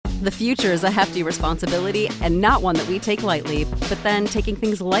The future is a hefty responsibility and not one that we take lightly. But then taking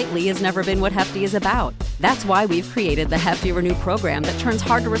things lightly has never been what Hefty is about. That's why we've created the Hefty Renew program that turns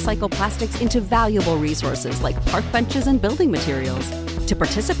hard-to-recycle plastics into valuable resources like park benches and building materials. To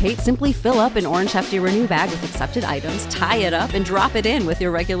participate, simply fill up an orange Hefty Renew bag with accepted items, tie it up, and drop it in with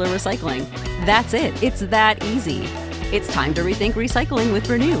your regular recycling. That's it. It's that easy. It's time to rethink recycling with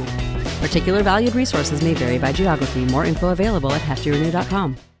Renew. Particular valued resources may vary by geography. More info available at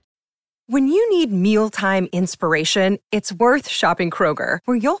heftyrenew.com. When you need mealtime inspiration, it's worth shopping Kroger,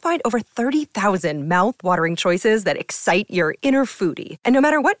 where you'll find over 30,000 mouth-watering choices that excite your inner foodie. And no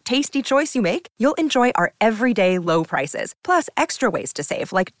matter what tasty choice you make, you'll enjoy our everyday low prices, plus extra ways to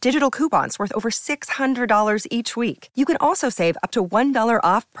save, like digital coupons worth over $600 each week. You can also save up to $1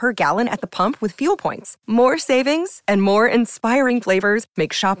 off per gallon at the pump with fuel points. More savings and more inspiring flavors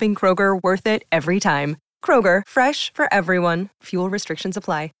make shopping Kroger worth it every time. Kroger, fresh for everyone. Fuel restrictions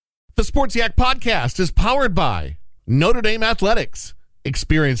apply. The Sports Yak Podcast is powered by Notre Dame Athletics.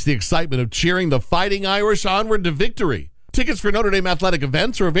 Experience the excitement of cheering the Fighting Irish onward to victory. Tickets for Notre Dame athletic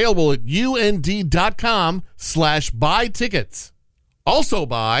events are available at und.com/buy tickets. Also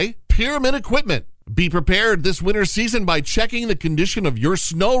by Pyramid Equipment. Be prepared this winter season by checking the condition of your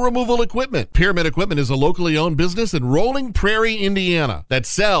snow removal equipment. Pyramid Equipment is a locally owned business in Rolling Prairie, Indiana, that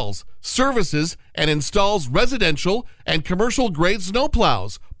sells, services, and installs residential and commercial grade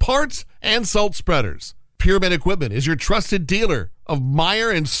snowplows, parts, and salt spreaders. Pyramid Equipment is your trusted dealer of Meyer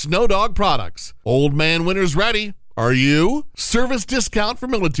and Snow Dog products. Old Man Winter's ready. Are you? Service discount for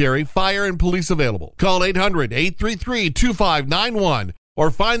military, fire, and police available. Call 800-833-2591 or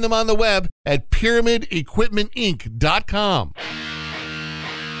find them on the web at PyramidEquipmentInc.com.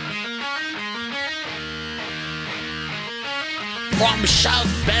 From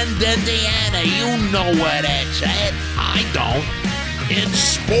South Bend, Indiana, you know where that's at. I don't. It's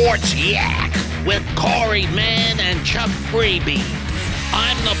Sports Yak with Corey Mann and Chuck Freebie.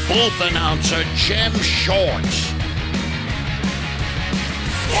 I'm the booth announcer, Jim Shorts.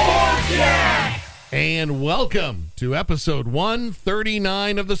 Sports Yak! And welcome to episode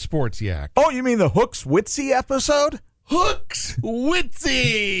 139 of the Sports Yak. Oh, you mean the Hooks Witsy episode? Hooks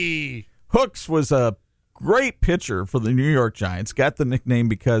Witsy! Hooks was a great pitcher for the New York Giants. Got the nickname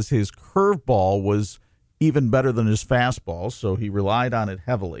because his curveball was even better than his fastball, so he relied on it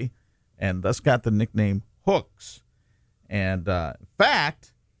heavily, and thus got the nickname Hooks. And in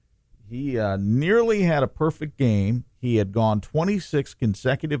fact, he nearly had a perfect game. He had gone 26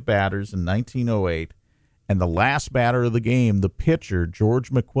 consecutive batters in 1908, and the last batter of the game, the pitcher, George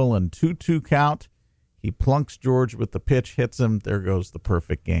McQuillan, 2-2 count. He plunks George with the pitch, hits him. There goes the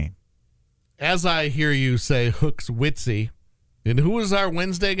perfect game. As I hear you say Hooks Witsy, and who was our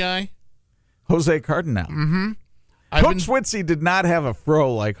Wednesday guy? Jose Cardinal. Mm-hmm. Hooks Witsy did not have a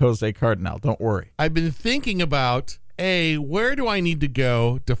fro like Jose Cardinal. Don't worry. I've been thinking about, where do I need to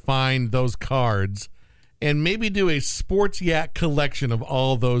go to find those cards and maybe do a Sports Yak collection of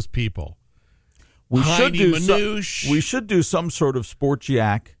all those people? We should do some sort of Sports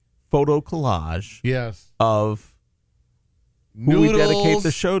Yak photo collage. Yes. Of who Noodles. we dedicate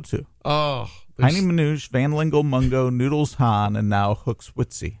the show to. Oh. Heine Manouche, Van Lingle Mungo, Noodles Hahn, and now Hooks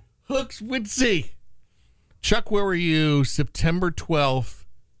Witsy. Hooks Witsy. Chuck, where were you September 12th,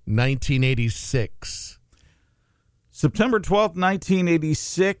 1986? September 12th,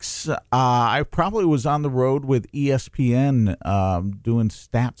 1986, I probably was on the road with ESPN doing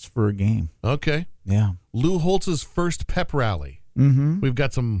stats for a game. Okay. Yeah. Lou Holtz's first pep rally. Mm-hmm. We've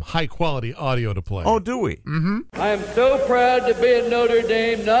got some high-quality audio to play. Oh, do we? Mm-hmm. I am so proud to be at Notre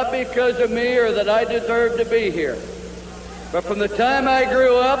Dame, not because of me or that I deserve to be here. But from the time I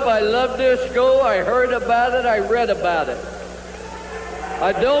grew up, I loved this school. I heard about it. I read about it.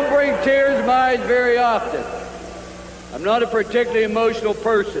 I don't bring tears to my eyes very often. I'm not a particularly emotional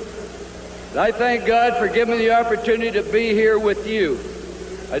person. But I thank God for giving me the opportunity to be here with you.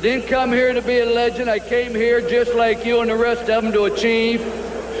 I didn't come here to be a legend. I came here just like you and the rest of them to achieve.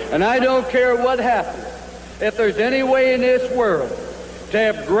 And I don't care what happens. If there's any way in this world to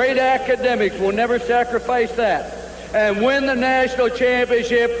have great academics, we'll never sacrifice that. And win the national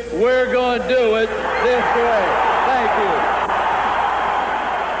championship, we're going to do it this way. Thank you.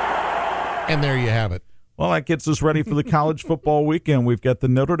 And there you have it. Well, that gets us ready for the college football weekend. We've got the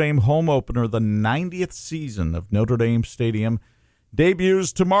Notre Dame home opener, the 90th season of Notre Dame Stadium.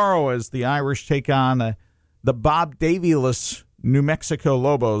 Debuts tomorrow as the Irish take on the Bob Davey-less New Mexico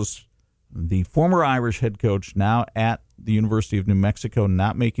Lobos. The former Irish head coach, now at the University of New Mexico,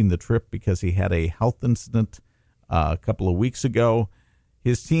 not making the trip because he had a health incident a couple of weeks ago.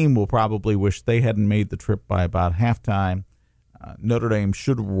 His team will probably wish they hadn't made the trip by about halftime. Notre Dame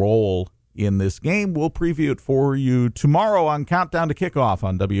should roll in this game. We'll preview it for you tomorrow on Countdown to Kickoff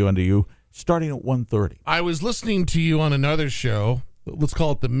on WNDU, starting at 1:30. I was listening to you on another show. Let's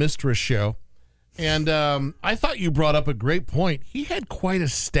call it the Mistress Show. And I thought you brought up a great point. He had quite a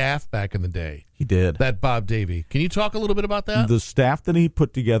staff back in the day. He did. That Bob Davie. Can you talk a little bit about that? The staff that he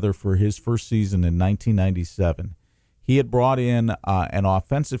put together for his first season in 1997, he had brought in an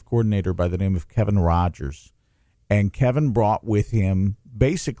offensive coordinator by the name of Kevin Rogers. And Kevin brought with him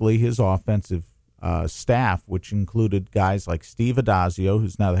basically his offensive staff, which included guys like Steve Adazio,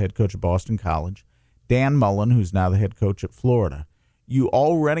 who's now the head coach at Boston College, Dan Mullen, who's now the head coach at Florida. You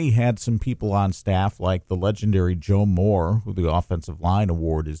already had some people on staff like the legendary Joe Moore, who the Offensive Line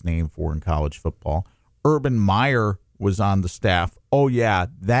Award is named for in college football. Urban Meyer was on the staff. Oh, yeah,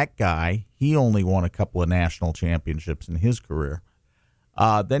 that guy. He only won a couple of national championships in his career.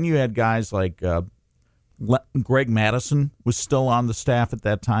 Then you had guys like Greg Madison was still on the staff at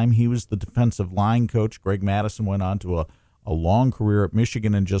that time. He was the defensive line coach. Greg Madison went on to a long career at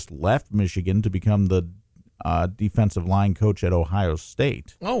Michigan and just left Michigan to become the defensive line coach at Ohio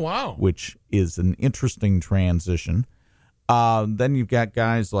State. Oh, wow. Which is an interesting transition. Then you've got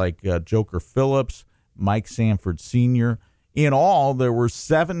guys like Joker Phillips, Mike Sanford Sr. In all, there were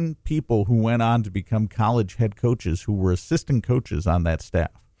 7 people who went on to become college head coaches who were assistant coaches on that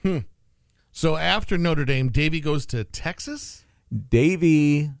staff. So after Notre Dame, Davie goes to Texas?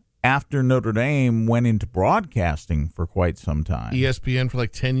 Davie, after Notre Dame, went into broadcasting for quite some time. ESPN for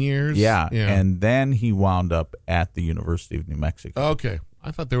like 10 years? Yeah, and then he wound up at the University of New Mexico. Okay. I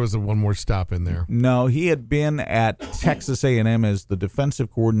thought there was one more stop in there. No, he had been at Texas A&M as the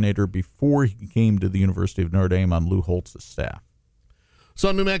defensive coordinator before he came to the University of Notre Dame on Lou Holtz's staff.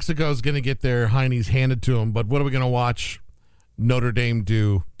 So New Mexico's going to get their heinies handed to them, but what are we going to watch Notre Dame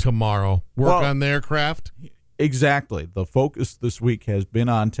do tomorrow? Work on their craft? Exactly. The focus this week has been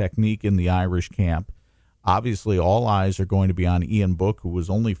on technique in the Irish camp. Obviously, all eyes are going to be on Ian Book, who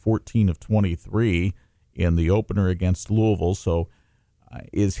was only 14 of 23 in the opener against Louisville. So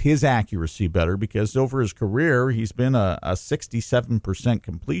is his accuracy better? Because over his career, he's been a 67%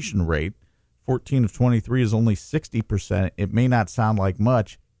 completion rate. 14 of 23 is only 60%. It may not sound like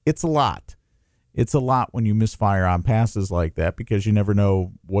much. It's a lot. It's a lot when you misfire on passes like that because you never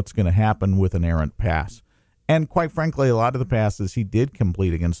know what's going to happen with an errant pass. And quite frankly, a lot of the passes he did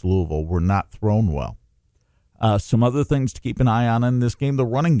complete against Louisville were not thrown well. Some other things to keep an eye on in this game, the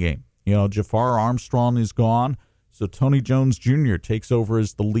running game. You know, Jafar Armstrong is gone, so Tony Jones Jr. takes over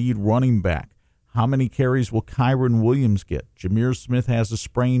as the lead running back. How many carries will Kyron Williams get? Jameer Smith has a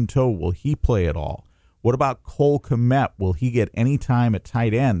sprained toe. Will he play at all? What about Cole Kmet? Will he get any time at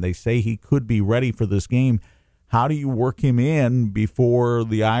tight end? They say he could be ready for this game. How do you work him in before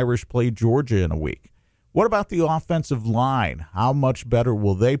the Irish play Georgia in a week? What about the offensive line? How much better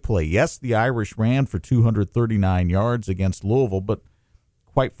will they play? Yes, the Irish ran for 239 yards against Louisville, but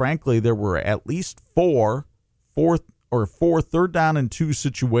quite frankly, there were at least four third down and 2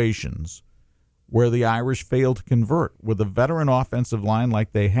 situations where the Irish failed to convert. With a veteran offensive line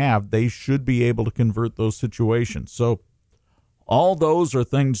like they have, they should be able to convert those situations. So all those are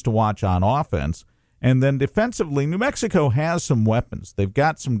things to watch on offense. And then defensively, New Mexico has some weapons. They've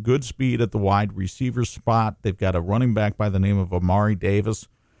got some good speed at the wide receiver spot. They've got a running back by the name of Amari Davis,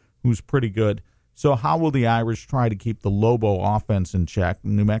 who's pretty good. So how will the Irish try to keep the Lobo offense in check?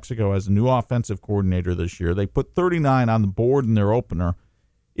 New Mexico has a new offensive coordinator this year. They put 39 on the board in their opener.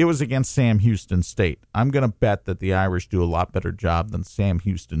 It was against Sam Houston State. I'm going to bet that the Irish do a lot better job than Sam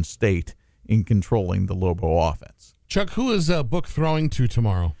Houston State in controlling the Lobo offense. Chuck, who is Book throwing to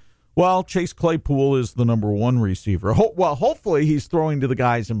tomorrow? Well, Chase Claypool is the number 1 receiver. Hopefully he's throwing to the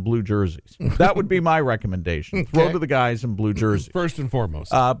guys in blue jerseys. That would be my recommendation. Okay. Throw to the guys in blue jerseys. First and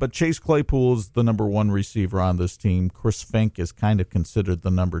foremost. But Chase Claypool is the number 1 receiver on this team. Chris Fink is kind of considered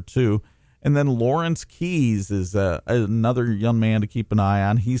the number 2. And then Lawrence Keys is another young man to keep an eye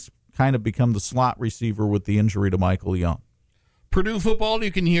on. He's kind of become the slot receiver with the injury to Michael Young. Purdue football,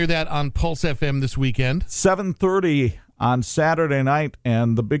 you can hear that on Pulse FM this weekend. 7:30 on Saturday night,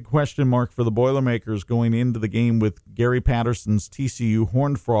 and the big question mark for the Boilermakers going into the game with Gary Patterson's TCU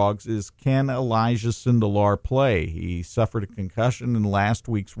Horned Frogs is, can Elijah Sindelar play? He suffered a concussion in last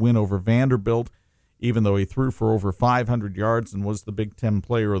week's win over Vanderbilt, even though he threw for over 500 yards and was the Big Ten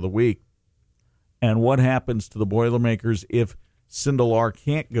Player of the Week. And what happens to the Boilermakers if Sindelar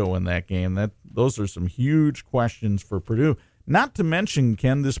can't go in that game? Those are some huge questions for Purdue. Not to mention,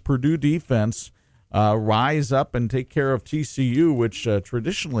 can this Purdue defense rise up and take care of TCU, which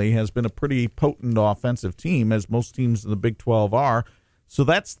traditionally has been a pretty potent offensive team, as most teams in the Big 12 are. So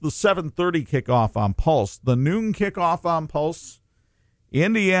that's the 7:30 kickoff on Pulse. The noon kickoff on Pulse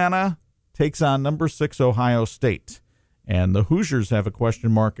Indiana takes on number 6 Ohio State. And the Hoosiers have a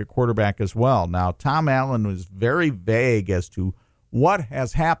question mark at quarterback as well. Now, Tom Allen was very vague as to what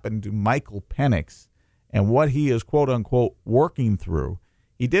has happened to Michael Penix and what he is, quote-unquote, working through.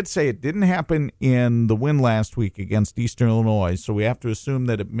 He did say it didn't happen in the win last week against Eastern Illinois, so we have to assume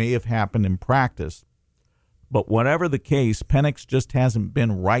that it may have happened in practice. But whatever the case, Penix just hasn't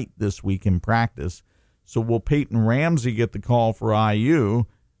been right this week in practice. So will Peyton Ramsey get the call for IU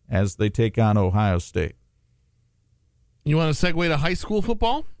as they take on Ohio State? You want to segue to high school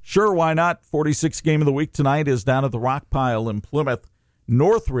football? Sure, why not? 46th game of the week tonight is down at the Rock Pile in Plymouth.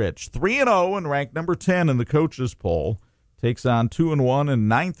 Northridge, 3-0 and ranked number 10 in the coaches' poll, takes on 2-1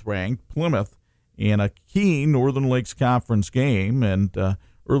 and 9th-ranked Plymouth in a key Northern Lakes Conference game. And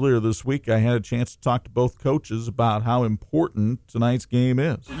earlier this week, I had a chance to talk to both coaches about how important tonight's game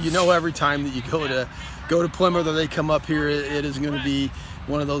is. You know, every time that you go to Plymouth or they come up here, it is going to be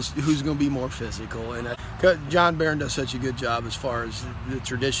one of those who's going to be more physical. And John Barron does such a good job as far as the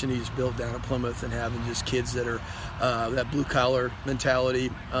tradition he's built down at Plymouth and having just kids that are that blue-collar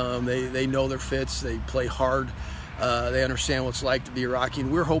mentality. They know their fits. They play hard. They understand what it's like to be a Rocky.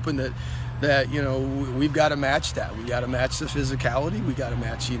 And we're hoping that you know, we've got to match that. We got to match the physicality. We got to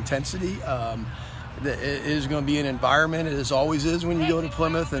match the intensity. It is going to be an environment, as always is when you go to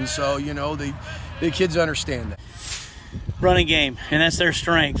Plymouth. And so, you know, the kids understand that. Running game, and that's their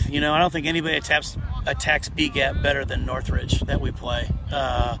strength. You know, I don't think anybody attacks B-gap better than Northridge that we play.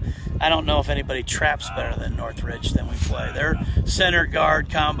 I don't know if anybody traps better than Northridge than we play. Their center guard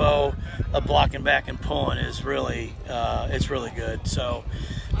combo of blocking back and pulling is really it's really good. So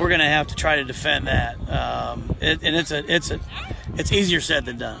we're going to have to try to defend that. It's easier said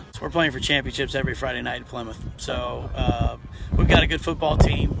than done. So we're playing for championships every Friday night in Plymouth. So we've got a good football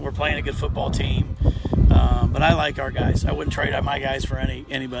team. We're playing a good football team. But I like our guys. I wouldn't trade out my guys for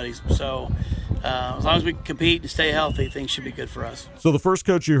anybody's. So as long as we can compete and stay healthy, things should be good for us. So the first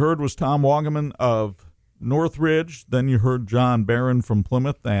coach you heard was Tom Wagaman of Northridge. Then you heard John Barron from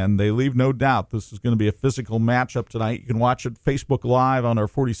Plymouth, and they leave no doubt this is going to be a physical matchup tonight. You can watch it Facebook Live on our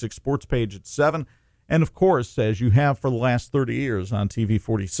 46 Sports page at 7. And, of course, as you have for the last 30 years on TV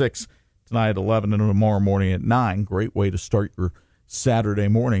 46, tonight at 11 and tomorrow morning at 9. Great way to start your Saturday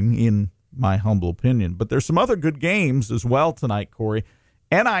morning, in my humble opinion. But there's some other good games as well tonight, Corey.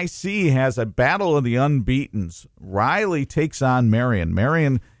 NIC has a battle of the unbeatens. Riley takes on Marion.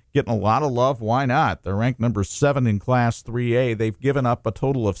 Marion getting a lot of love. Why not? They're ranked number 7 in Class 3A. They've given up a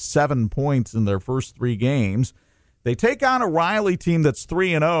total of 7 points in their first 3 games. They take on a Riley team that's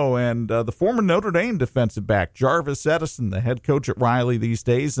 3-0, and the former Notre Dame defensive back, Jarvis Edison, the head coach at Riley these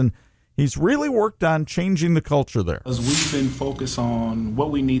days, and he's really worked on changing the culture there. As we've been focused on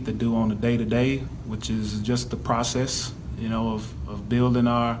what we need to do on a day-to-day, which is just the process, you know, of building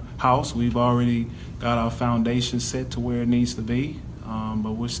our house. We've already got our foundation set to where it needs to be,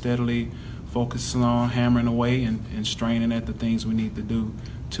 but we're steadily focusing on hammering away and straining at the things we need to do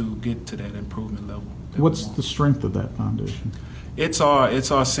to get to that improvement level. What's the strength of that foundation? It's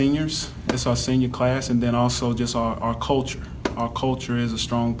our seniors, it's our senior class, and then also just our culture. Our culture is a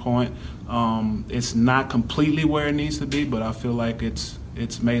strong point. It's not completely where it needs to be, but I feel like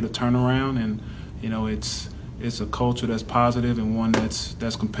it's made a turnaround, and you know it's a culture that's positive and one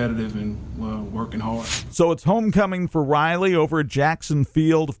that's competitive and working hard. So it's homecoming for Riley over at Jackson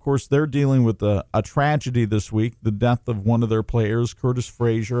Field. Of course, they're dealing with a tragedy this week, the death of one of their players, Curtis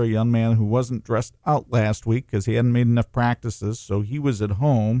Frazier, a young man who wasn't dressed out last week because he hadn't made enough practices, so he was at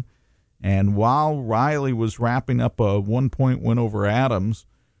home. And while Riley was wrapping up a 1-point win over Adams,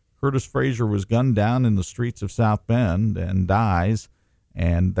 Curtis Frazier was gunned down in the streets of South Bend and dies,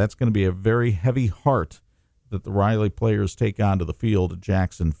 and that's going to be a very heavy heart that the Riley players take onto the field at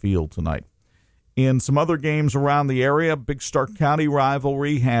Jackson Field tonight. In some other games around the area, big Stark County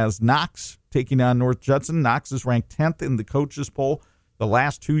rivalry has Knox taking on North Judson. Knox is ranked 10th in the coaches poll. The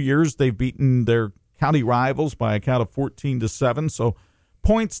last 2 years, they've beaten their county rivals by a count of 14-7, so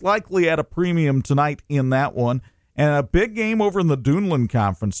points likely at a premium tonight in that one. And a big game over in the Duneland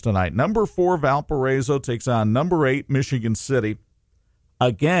Conference tonight. Number 4 Valparaiso takes on number 8 Michigan City.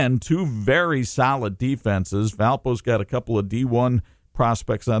 Again, 2 very solid defenses. Valpo's got a couple of D1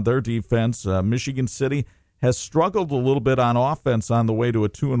 prospects on their defense. Michigan City has struggled a little bit on offense on the way to a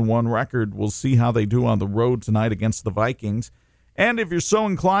 2-1 record. We'll see how they do on the road tonight against the Vikings. And if you're so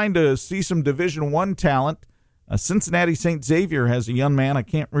inclined to see some Division I talent, Cincinnati St. Xavier has a young man. I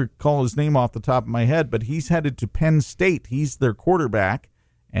can't recall his name off the top of my head, but he's headed to Penn State. He's their quarterback,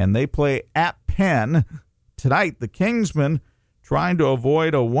 and they play at Penn tonight. The Kingsmen trying to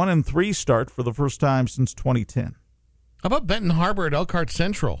avoid a 1-3 start for the first time since 2010. How about Benton Harbor at Elkhart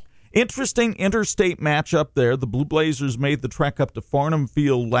Central? Interesting interstate matchup there. The Blue Blazers made the trek up to Farnham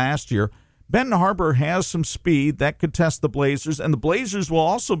Field last year. Benton Harbor has some speed that could test the Blazers, and the Blazers will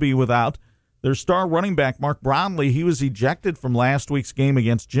also be without their star running back, Mark Brownlee. He was ejected from last week's game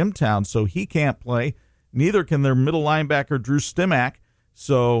against Jimtown, so he can't play. Neither can their middle linebacker, Drew Stimac.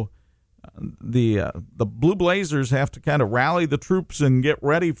 So the Blue Blazers have to kind of rally the troops and get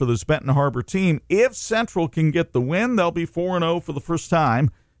ready for this Benton Harbor team. If Central can get the win, they'll be 4-0 for the first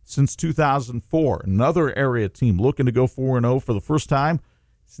time since 2004. Another area team looking to go 4-0 for the first time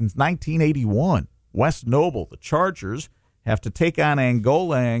since 1981. West Noble, the Chargers, have to take on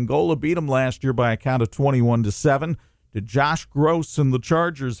Angola. Angola beat them last year by a count of 21-7. Did Josh Gross and the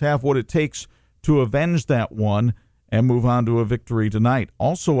Chargers have what it takes to avenge that one and move on to a victory tonight?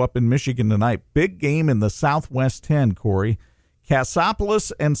 Also up in Michigan tonight, big game in the Southwest 10, Corey.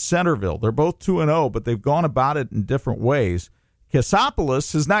 Cassopolis and Centerville. They're both 2-0, but they've gone about it in different ways.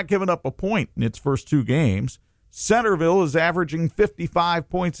 Cassopolis has not given up a point in its first two games. Centerville is averaging 55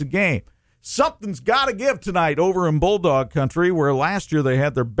 points a game. Something's got to give tonight over in Bulldog Country, where last year they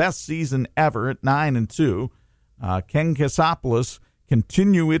had their best season ever at 9-2. Can Cassopolis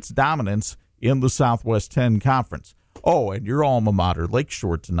continue its dominance in the Southwest 10 Conference? Oh, and your alma mater,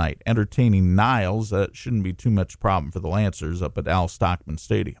 Lakeshore, tonight, entertaining Niles. That shouldn't be too much problem for the Lancers up at Al Stockman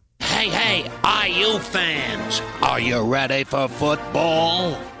Stadium. Hey, IU fans, are you ready for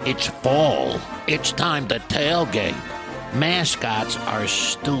football? It's fall. It's time to tailgate. Mascots are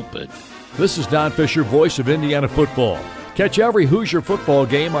stupid. This is Don Fisher, voice of Indiana football. Catch every Hoosier football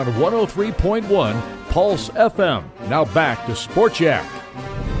game on 103.1 Pulse FM. Now back to Sports Yak.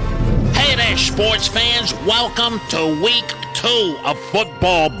 Hey there, sports fans. Welcome to week 2 of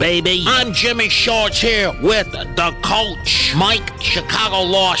football, baby. I'm Jimmy Shorts here with the coach. Mike. Chicago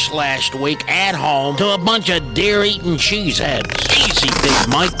lost last week at home to a bunch of deer-eating cheeseheads. Easy, Big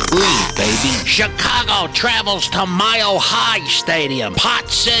Mike. Breathe, baby. Chicago travels to Mile High Stadium. Pot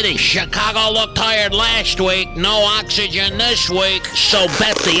City. Chicago looked tired last week. No oxygen this week. So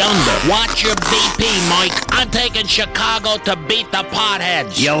bet the under. Watch your BP, Mike. I'm taking Chicago to beat the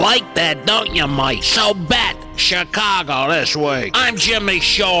Potheads. You like that, don't you, Mike? So bet Chicago this week. I'm Jimmy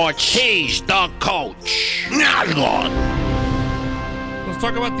Shorts. He's the coach. Let's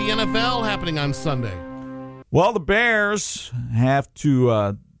talk about the NFL happening on Sunday. Well, the Bears have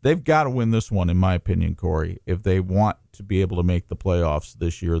to, they've got to win this one, in my opinion, Corey, if they want to be able to make the playoffs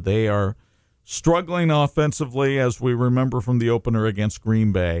this year. They are struggling offensively, as we remember from the opener against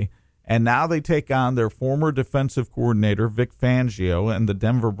Green Bay. And now they take on their former defensive coordinator, Vic Fangio, and the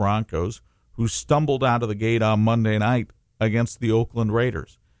Denver Broncos, who stumbled out of the gate on Monday night against the Oakland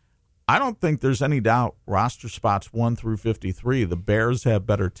Raiders. I don't think there's any doubt, roster spots 1 through 53, the Bears have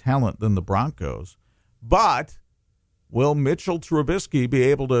better talent than the Broncos. But will Mitchell Trubisky be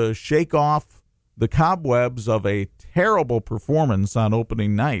able to shake off the cobwebs of a terrible performance on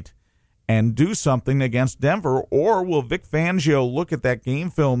opening night and do something against Denver? Or will Vic Fangio look at that game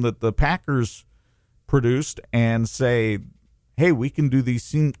film that the Packers produced and say, hey, we can do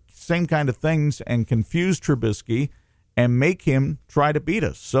these same kind of things and confuse Trubisky and make him try to beat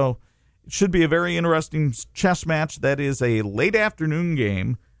us? So it should be a very interesting chess match. That is a late afternoon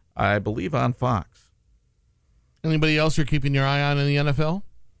game, I believe, on Fox. Anybody else you're keeping your eye on in the NFL?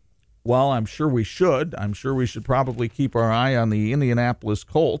 Well, I'm sure we should. I'm sure we should probably keep our eye on the Indianapolis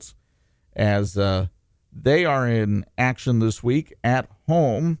Colts, as they are in action this week at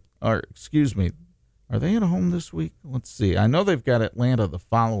home. Or, excuse me, are they at home this week? Let's see. I know they've got Atlanta the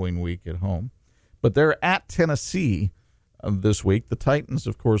following week at home, but they're at Tennessee this week. The Titans,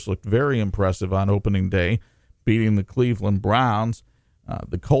 of course, looked very impressive on opening day, beating the Cleveland Browns.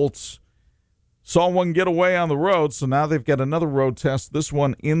 The Colts saw one get away on the road, so now they've got another road test, this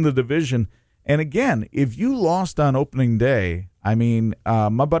one in the division. And again, if you lost on opening day, I mean,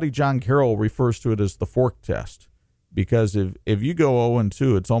 my buddy John Carroll refers to it as the fork test, because if you go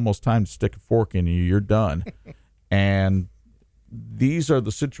 0-2, it's almost time to stick a fork in you. You're done. And these are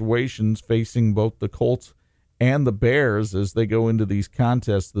the situations facing both the Colts and the Bears as they go into these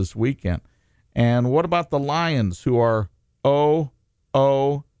contests this weekend. And what about the Lions, who are 0-1?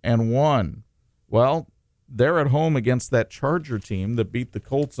 Well, they're at home against that Charger team that beat the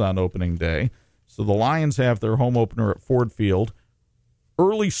Colts on opening day. So the Lions have their home opener at Ford Field.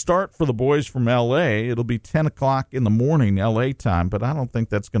 Early start for the boys from L.A. It'll be 10 o'clock in the morning L.A. time, but I don't think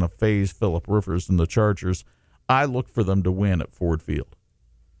that's going to faze Phillip Rivers and the Chargers. I look for them to win at Ford Field.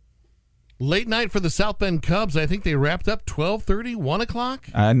 Late night for the South Bend Cubs. I think they wrapped up 12:30, 1 o'clock.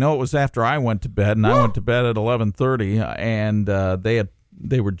 I know it was after I went to bed, and I went to bed at 11:30, and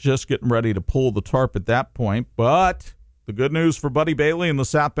they were just getting ready to pull the tarp at that point, but The good news for Buddy Bailey and the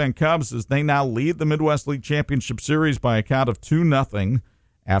South Bend Cubs is they now lead the Midwest League Championship Series by a count of 2-0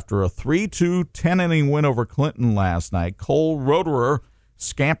 after a 3-2 10-inning win over Clinton last night. Cole Roederer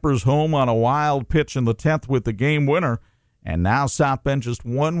scampers home on a wild pitch in the 10th with the game winner, and now South Bend just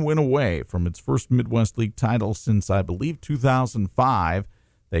one win away from its first Midwest League title since, I believe, 2005.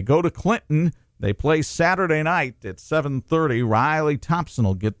 They go to Clinton. They play Saturday night at 7:30. Riley Thompson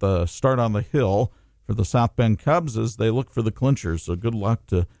will get the start on the hill for the South Bend Cubs as they look for the clinchers. So good luck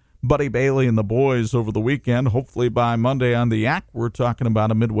to Buddy Bailey and the boys over the weekend. Hopefully by Monday on the Yak, we're talking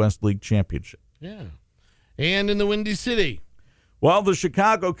about a Midwest League championship. Yeah. And in the Windy City. Well, the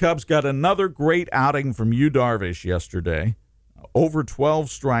Chicago Cubs got another great outing from Yu Darvish yesterday. Over 12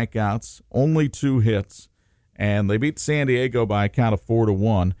 strikeouts, only 2 hits, and they beat San Diego by a count of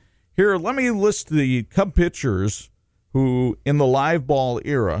 4-1. Here, let me list the Cub pitchers who, in the live ball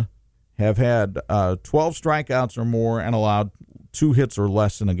era, have had 12 strikeouts or more and allowed 2 hits or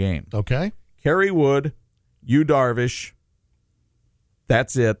less in a game. Okay. Kerry Wood, Yu Darvish.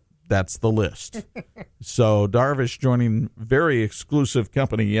 That's it. That's the list. So Darvish joining very exclusive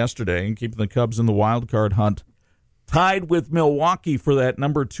company yesterday and keeping the Cubs in the wild card hunt, tied with Milwaukee for that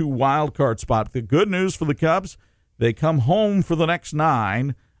number 2 wild card spot. The good news for the Cubs, they come home for the next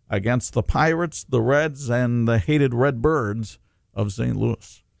 9 against the Pirates, the Reds, and the hated Redbirds of St.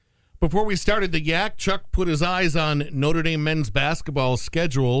 Louis. Before we started the Yak, Chuck put his eyes on Notre Dame men's basketball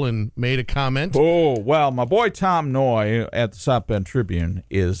schedule and made a comment. Oh, well, my boy Tom Noy at the South Bend Tribune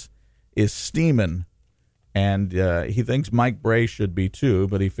is steaming, and he thinks Mike Bray should be too,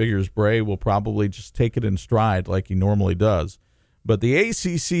 but he figures Bray will probably just take it in stride like he normally does. But the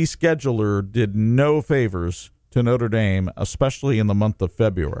ACC scheduler did no favors to Notre Dame, especially in the month of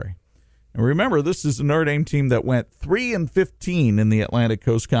February. And remember, this is a Notre Dame team that went 3-15 in the Atlantic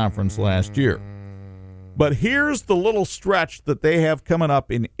Coast Conference last year. But here's the little stretch that they have coming up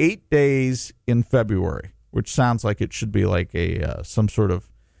in 8 days in February, which sounds like it should be like a some sort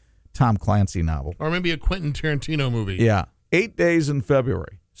of Tom Clancy novel. Or maybe a Quentin Tarantino movie. Yeah. 8 days in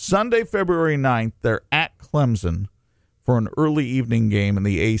February. Sunday, February 9th, they're at Clemson for an early evening game in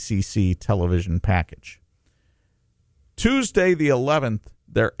the ACC television package. Tuesday, the 11th,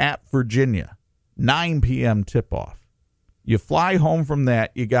 they're at Virginia, 9 p.m. tip-off. You fly home from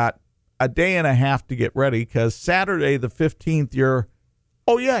that, you got a day and a half to get ready because Saturday, the 15th, you're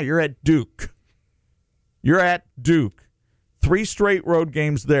at Duke. You're at Duke. 3 straight road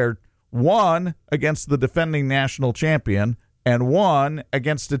games there, 1 against the defending national champion and 1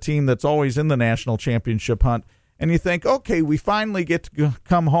 against a team that's always in the national championship hunt. And you think, okay, we finally get to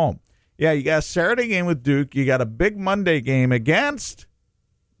come home. Yeah, you got a Saturday game with Duke. You got a big Monday game against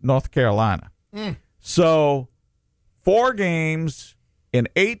North Carolina. So 4 games in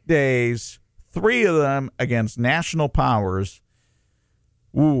 8 days, 3 of them against national powers.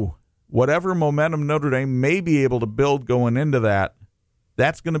 Ooh, whatever momentum Notre Dame may be able to build going into that,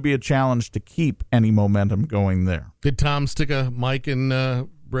 that's going to be a challenge to keep any momentum going there. Did Tom stick a mic in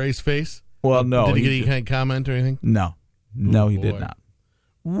Bray's face? Well, no. Did he get any kind of comment or anything? No. No, he did not.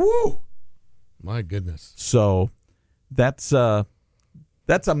 Woo! My goodness. So that's a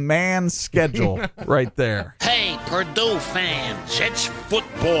man's schedule right there. Hey, Purdue fans, it's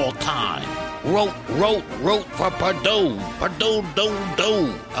football time. Root for Purdue. Purdue,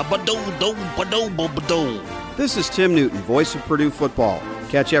 do. Purdue. This is Tim Newton, voice of Purdue football.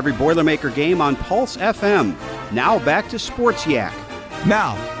 Catch every Boilermaker game on Pulse FM. Now back to Sports Yak.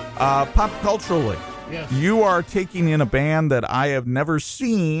 Now, pop culturally, yes. You are taking in a band that I have never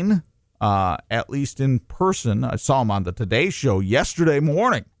seen, at least in person. I saw them on the Today Show yesterday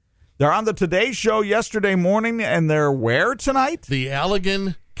morning. They're on the Today Show yesterday morning, and they're where tonight? The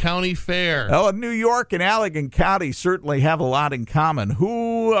Allegan County Fair. Oh, New York and Allegan County certainly have a lot in common.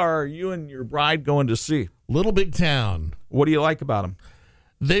 Who are you and your bride going to see? Little Big Town. What do you like about them?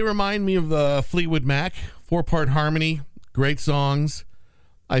 They remind me of Fleetwood Mac, 4-part harmony, great songs.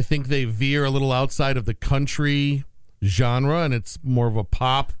 I think they veer a little outside of the country genre, and it's more of a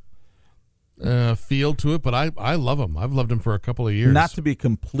pop feel to it, but I love them. I've loved them for a couple of years. Not to be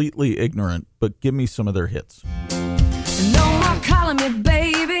completely ignorant, but give me some of their hits. No more calling me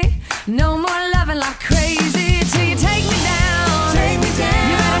baby, no more loving like crazy, till you take me down. Take me down.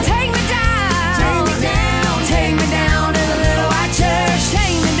 You better take me down. Take me down. Take me down to the little white church.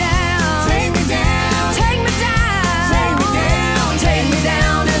 Take me down. Take me down. Take me down. Take me down. Take me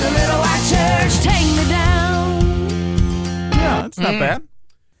down to the little white church. Take me down. Yeah, it's not bad.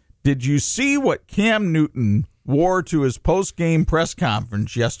 Did you see what Cam Newton wore to his post-game press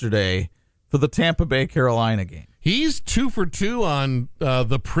conference yesterday for the Tampa Bay Carolina game? He's 2 for 2 on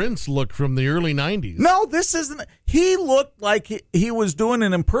the Prince look from the early 90s. No, this isn't. He looked like he was doing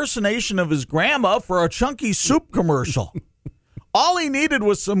an impersonation of his grandma for a Chunky Soup commercial. All he needed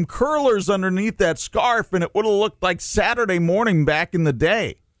was some curlers underneath that scarf, and it would have looked like Saturday morning back in the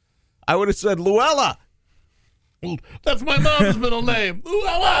day. I would have said, Luella. That's my mom's middle name,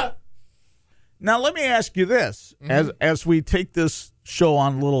 Luella. Now, let me ask you this. As we take this show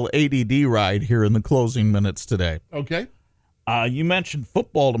on a little ADD ride here in the closing minutes today. Okay. You mentioned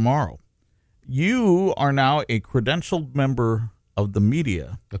football tomorrow. You are now a credentialed member of the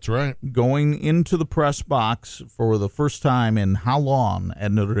media. That's right. Going into the press box for the first time in how long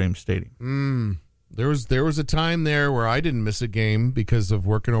at Notre Dame Stadium? There was a time there where I didn't miss a game because of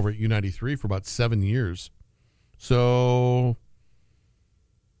working over at U93 for about 7 years. So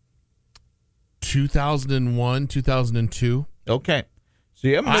 2001, 2002. Okay. So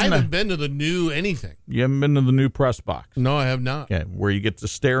you I haven't been to the new anything. You haven't been to the new press box? No, I have not. Okay, where you get to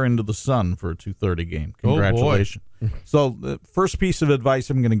stare into the sun for a 2:30 game. Congratulations. Oh, boy. So the first piece of advice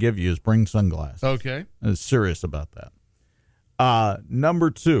I'm going to give you is bring sunglasses. Okay. I'm serious about that.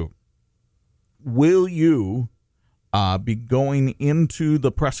 Number 2, will you be going into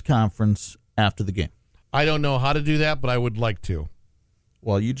the press conference after the game? I don't know how to do that, but I would like to.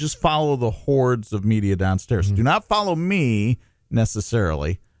 Well, you just follow the hordes of media downstairs. Do not follow me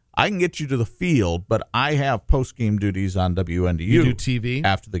necessarily. I can get you to the field, but I have post-game duties on WNDU. You do TV?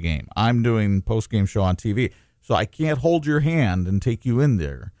 After the game. I'm doing post-game show on TV, so I can't hold your hand and take you in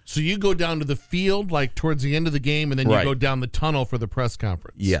there. So you go down to the field like towards the end of the game, and then you go down the tunnel for the press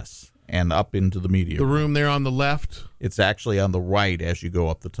conference. Yes, and up into the media room. The room there on the left? It's actually on the right as you go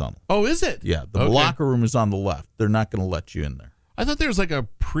up the tunnel. Oh, is it? Yeah, the locker room is on the left. They're not going to let you in there. I thought there was like a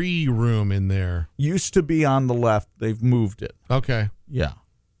pre-room in there. Used to be on the left. They've moved it. Okay. Yeah.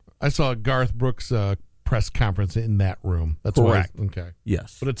 I saw Garth Brooks' press conference in that room. That's correct. Why. Okay.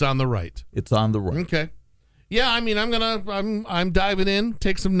 Yes. But it's on the right. It's on the right. Okay. Yeah, I mean, I'm diving in,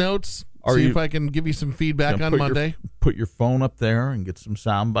 take some notes, see if I can give you some feedback on Monday. Put your phone up there and get some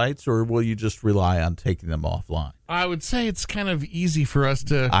sound bites, or will you just rely on taking them offline? I would say it's kind of easy for us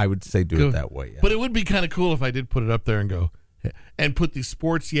to. I would say do it that way. Yeah. But it would be kind of cool if I did put it up there and go, and put the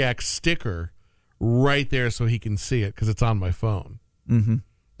Sports Yak sticker right there so he can see it because it's on my phone. Mm-hmm.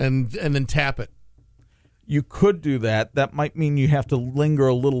 And then tap it. You could do that. That might mean you have to linger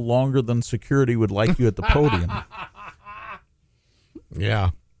a little longer than security would like you at the podium. Yeah.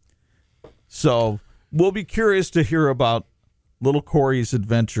 So we'll be curious to hear about little Corey's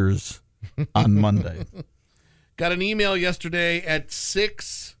adventures on Monday. Got an email yesterday at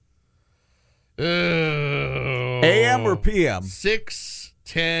 6 a.m. or p.m.?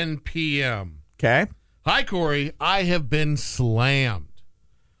 6:10 p.m. Okay. Hi, Corey. I have been slammed.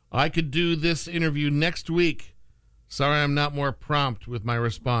 I could do this interview next week. Sorry I'm not more prompt with my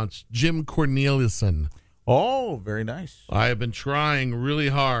response. Jim Corneliuson. Oh, very nice. I have been trying really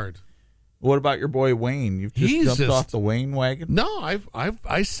hard. What about your boy Wayne? You've just jumped off the Wayne wagon? No,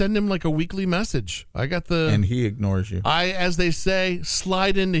 I send him like a weekly message. I got and he ignores you. I, as they say,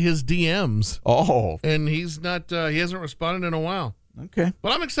 slide into his DMs. Oh, and he's not. He hasn't responded in a while. Okay,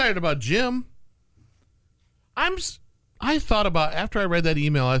 but I'm excited about Jim. I thought about after I read that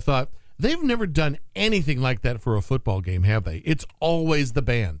email. I thought they've never done anything like that for a football game, have they? It's always the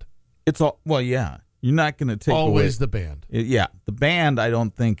band. It's all yeah. You're not going to take always away. The band. Yeah, the band I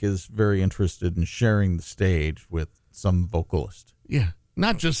don't think is very interested in sharing the stage with some vocalist. Yeah,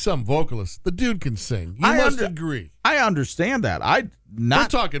 not just some vocalist. The dude can sing. You must agree. I understand that. We're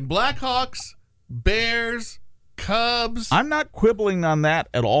talking Blackhawks, Bears, Cubs. I'm not quibbling on that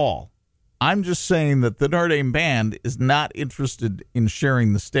at all. I'm just saying that the Notre Dame band is not interested in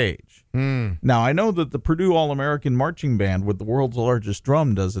sharing the stage. Now, I know that the Purdue All-American Marching Band with the world's largest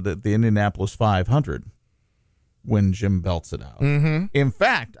drum does it at the Indianapolis 500 when Jim belts it out. Mm-hmm. In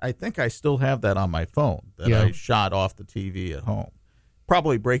fact, I think I still have that on my phone that I shot off the TV at home,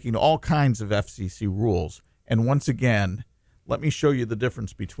 probably breaking all kinds of FCC rules. And once again, let me show you the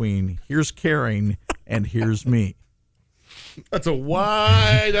difference between here's caring and here's me. That's a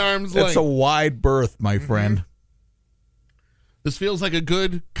wide arm's length. It's a wide berth, my friend. This feels like a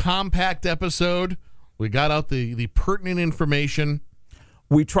good, compact episode. We got out the pertinent information.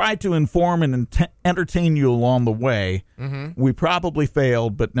 We tried to inform and entertain you along the way. Mm-hmm. We probably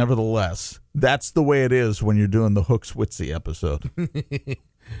failed, but nevertheless, that's the way it is when you're doing the Hooks Witsy episode.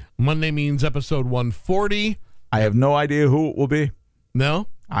 Monday means episode 140. I have no idea who it will be. No?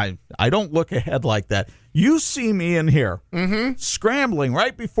 I don't look ahead like that. You see me in here scrambling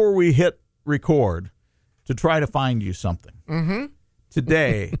right before we hit record to try to find you something. Mm-hmm.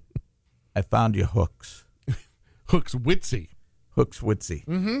 Today, I found you hooks. Hooks Witsy.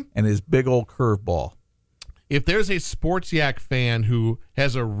 And his big old curveball. If there's a Sports Yak fan who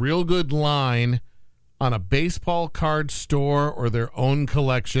has a real good line on a baseball card store or their own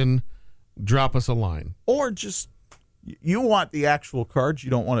collection, drop us a line. Or just, you want the actual cards. You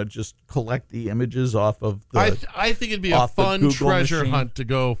don't want to just collect the images off of the I think it'd be a fun treasure hunt to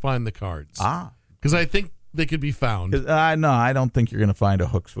go find the cards. Because I think they could be found. No, I don't think you're going to find a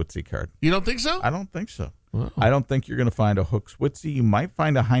Hooks Witsy card. You don't think so? I don't think so. Wow. I don't think you're going to find a Hooks Witsy. You might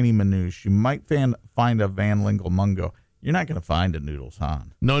find a Heine Manouche. You might find a Van Lingle Mungo. You're not going to find a Noodles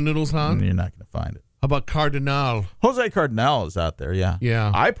Hahn. No Noodles Hahn? You're not going to find it. How about Cardinal? Jose Cardinal is out there, yeah.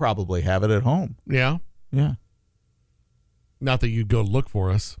 Yeah. I probably have it at home. Yeah? Yeah. Not that you'd go look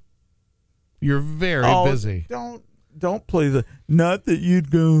for us. You're very busy. Don't play the, not that you'd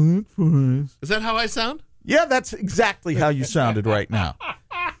go look for us. Is that how I sound? Yeah, that's exactly how you sounded right now.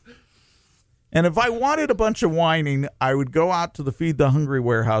 And if I wanted a bunch of whining, I would go out to the Feed the Hungry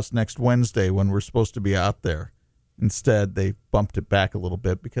warehouse next Wednesday when we're supposed to be out there. Instead, they bumped it back a little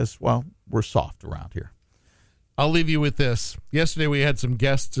bit because, well, we're soft around here. I'll leave you with this. Yesterday we had some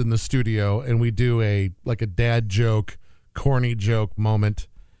guests in the studio, and we do a dad joke, corny joke moment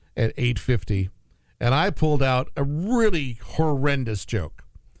at 8:50. And I pulled out a really horrendous joke.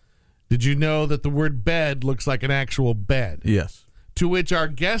 Did you know that the word bed looks like an actual bed? Yes. To which our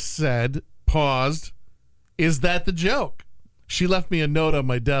guest said, paused, "Is that the joke?" She left me a note on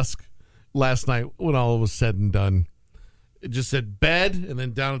my desk last night when all was said and done. It just said bed, and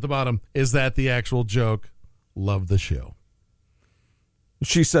then down at the bottom, "Is that the actual joke? Love the show."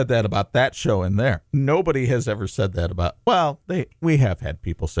 She said that about that show in there. Nobody has ever said that about, well, we have had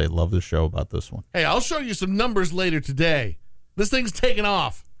people say love the show about this one. Hey, I'll show you some numbers later today. This thing's taking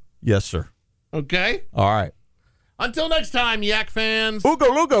off. Yes, sir. Okay? All right. Until next time, Yak fans. Ooga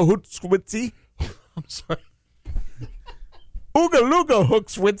Luga Hooks Witsy. I'm sorry. Ooga Luga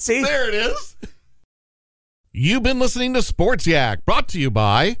Hooks Witsy. There it is. You've been listening to Sports Yak, brought to you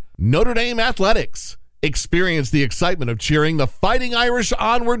by Notre Dame Athletics. Experience the excitement of cheering the Fighting Irish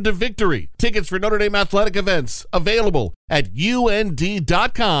onward to victory. Tickets for Notre Dame athletic events available at und.com/buy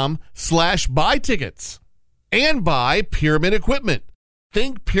tickets. And by Pyramid Equipment.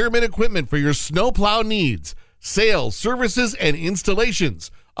 Think Pyramid Equipment for your snowplow needs. Sales, services, and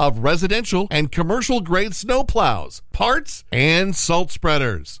installations of residential and commercial grade snowplows, parts, and salt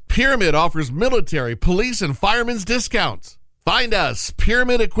spreaders. Pyramid offers military, police, and firemen's discounts. Find us,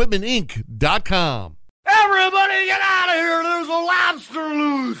 PyramidEquipmentInc.com. Everybody get out of here! There's a lobster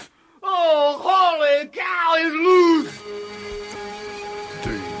loose! Oh, holy cow, he's loose!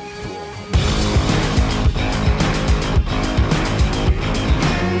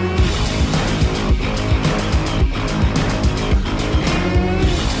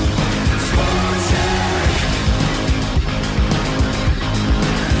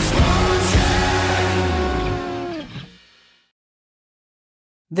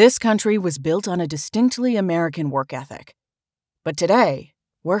 This country was built on a distinctly American work ethic. But today,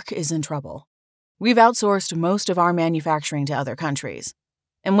 work is in trouble. We've outsourced most of our manufacturing to other countries.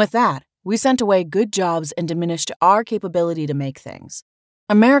 And with that, we sent away good jobs and diminished our capability to make things.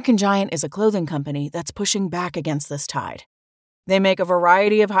 American Giant is a clothing company that's pushing back against this tide. They make a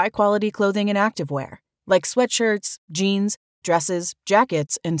variety of high-quality clothing and activewear, like sweatshirts, jeans, dresses,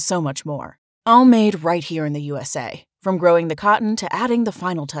 jackets, and so much more. All made right here in the USA. From growing the cotton to adding the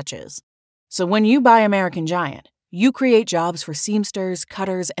final touches. So when you buy American Giant, you create jobs for seamsters,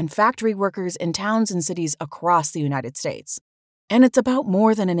 cutters, and factory workers in towns and cities across the United States. And it's about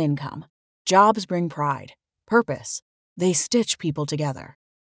more than an income. Jobs bring pride, purpose. They stitch people together.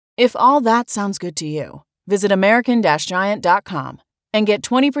 If all that sounds good to you, visit American-Giant.com and get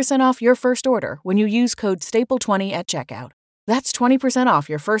 20% off your first order when you use code STAPLE20 at checkout. That's 20% off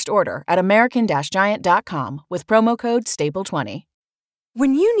your first order at American-Giant.com with promo code STAPLE20.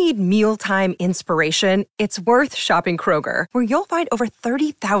 When you need mealtime inspiration, it's worth shopping Kroger, where you'll find over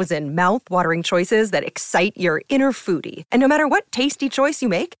 30,000 mouth-watering choices that excite your inner foodie. And no matter what tasty choice you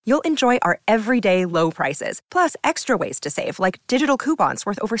make, you'll enjoy our everyday low prices, plus extra ways to save, like digital coupons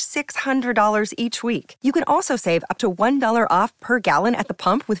worth over $600 each week. You can also save up to $1 off per gallon at the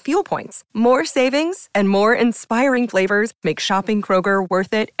pump with fuel points. More savings and more inspiring flavors make shopping Kroger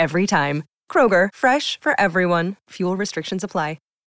worth it every time. Kroger, fresh for everyone. Fuel restrictions apply.